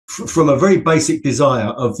from a very basic desire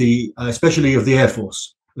of the, especially of the Air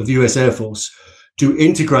Force, of the US Air Force, to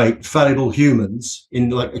integrate fallible humans in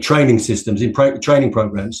like training systems, in training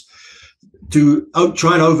programs, to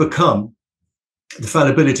try and overcome the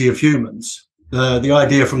fallibility of humans. The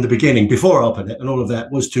idea from the beginning, before ARPANET and all of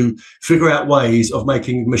that, was to figure out ways of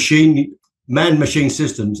making man-machine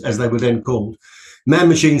systems, as they were then called,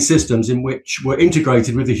 man-machine systems in which were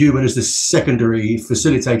integrated with the human as the secondary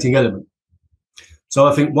facilitating element. So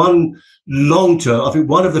I think one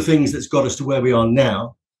of the things that's got us to where we are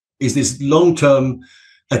now is this long-term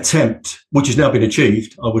attempt, which has now been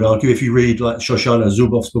achieved, I would argue, if you read like Shoshana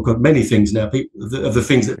Zuboff's book of many things now, of the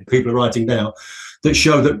things that people are writing now, that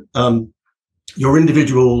show that your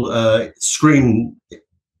individual screen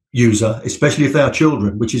user, especially if they are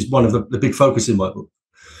children, which is one of the big focus in my book,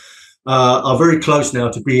 are very close now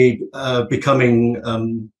to becoming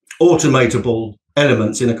automatable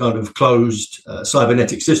elements in a kind of closed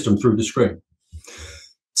cybernetic system through the screen.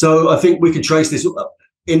 So I think we could trace this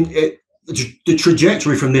the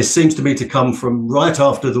trajectory from this seems to me to come from right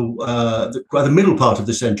after the middle part of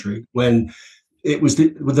the century, when it was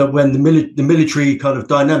when the military kind of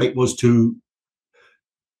dynamic was to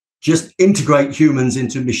just integrate humans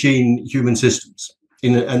into human systems,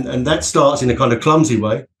 and that starts in a kind of clumsy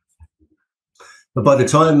way. But by the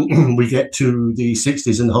time we get to the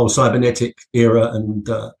 60s and the whole cybernetic era, and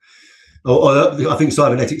I think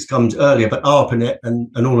cybernetics comes earlier, but ARPANET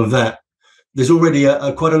and all of that, there's already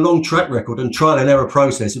quite a long track record and trial and error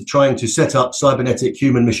process of trying to set up cybernetic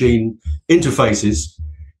human-machine interfaces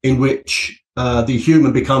in which the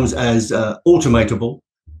human becomes as automatable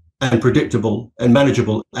and predictable and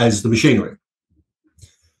manageable as the machinery.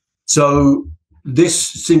 So this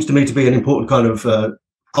seems to me to be an important kind of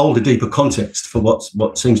older, deeper context for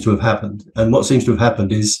what seems to have happened. And what seems to have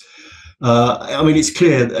happened is, I mean, it's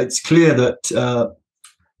clear that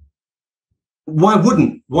why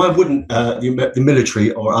wouldn't the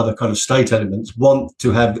military or other kind of state elements want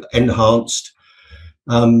to have enhanced,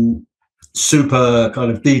 super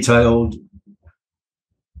kind of detailed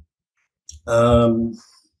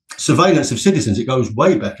surveillance of citizens? It goes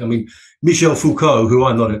way back. I mean, Michel Foucault, who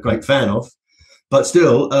I'm not a great fan of, but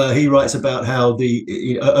still, he writes about how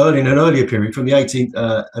in an earlier period, from the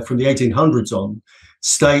 1800s on,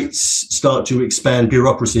 states start to expand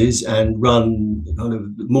bureaucracies and run kind of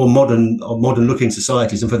more modern-looking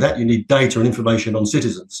societies, and for that you need data and information on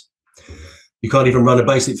citizens. You can't even run a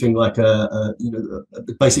basic thing like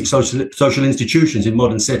basic social institutions in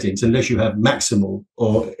modern settings unless you have maximal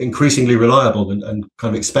or increasingly reliable and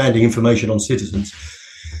kind of expanding information on citizens.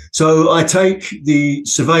 So I take the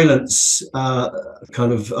surveillance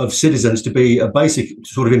kind of citizens to be a basic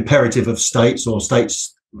sort of imperative of states or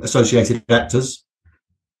states-associated actors.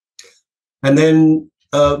 And then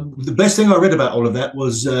the best thing I read about all of that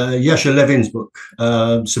was Yasha Levin's book,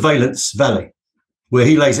 Surveillance Valley, where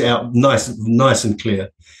he lays it out nice and clear.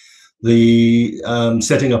 The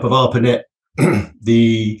setting up of ARPANET,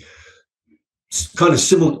 the kind of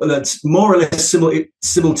more or less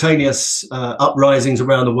simultaneous uprisings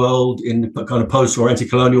around the world in the kind of post-war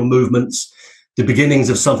anti-colonial movements, the beginnings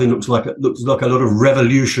of something that looks like a lot of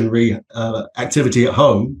revolutionary activity at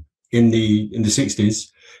home in the 60s,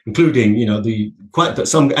 including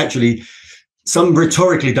some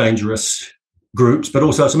rhetorically dangerous groups, but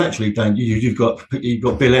also some actually dangerous. You've got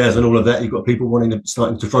Bill Ayers and all of that. You've got people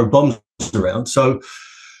starting to throw bombs around. So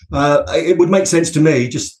it would make sense to me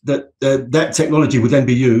just that that technology would then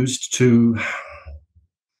be used to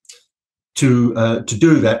do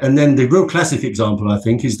that. And then the real classic example, I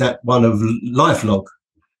think, is that one of LifeLog,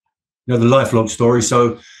 the LifeLog story.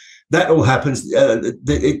 So that all happens.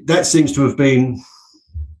 That seems to have been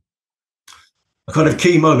a kind of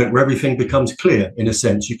key moment where everything becomes clear, in a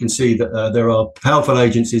sense. You can see that there are powerful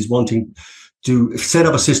agencies wanting to set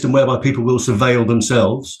up a system whereby people will surveil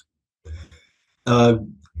themselves,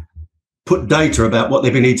 put data about what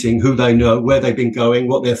they've been eating, who they know, where they've been going,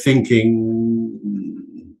 what they're thinking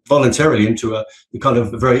voluntarily into a kind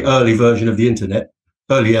of very early version of the internet,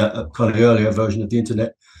 earlier version of the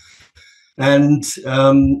internet. And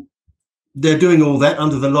they're doing all that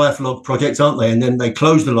under the LifeLog project, aren't they? And then they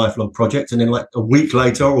close the LifeLog project, and then like a week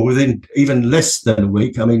later, or within even less than a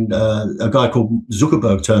week, I mean, a guy called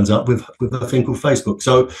Zuckerberg turns up with a thing called Facebook.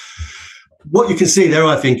 So what you can see there,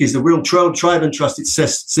 I think, is the real tried and trusted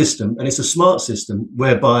system, and it's a smart system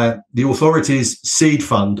whereby the authorities seed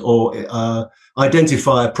fund or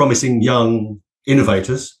identify promising young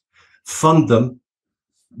innovators, fund them,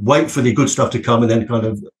 wait for the good stuff to come, and then kind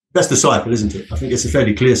of, that's the cycle, isn't it? I think it's a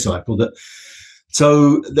fairly clear cycle.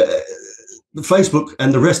 So the Facebook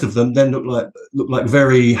and the rest of them then look like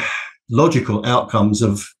very logical outcomes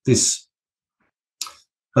of this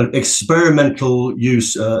experimental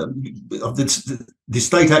use of the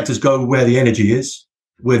state actors go where the energy is,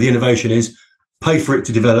 where the innovation is, pay for it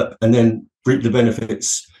to develop, and then reap the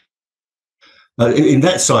benefits. In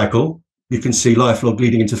that cycle, you can see lifelog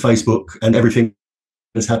leading into Facebook and everything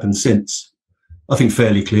that's happened since. I think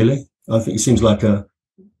fairly clearly. I think it seems like a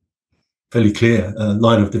fairly clear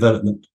line of development.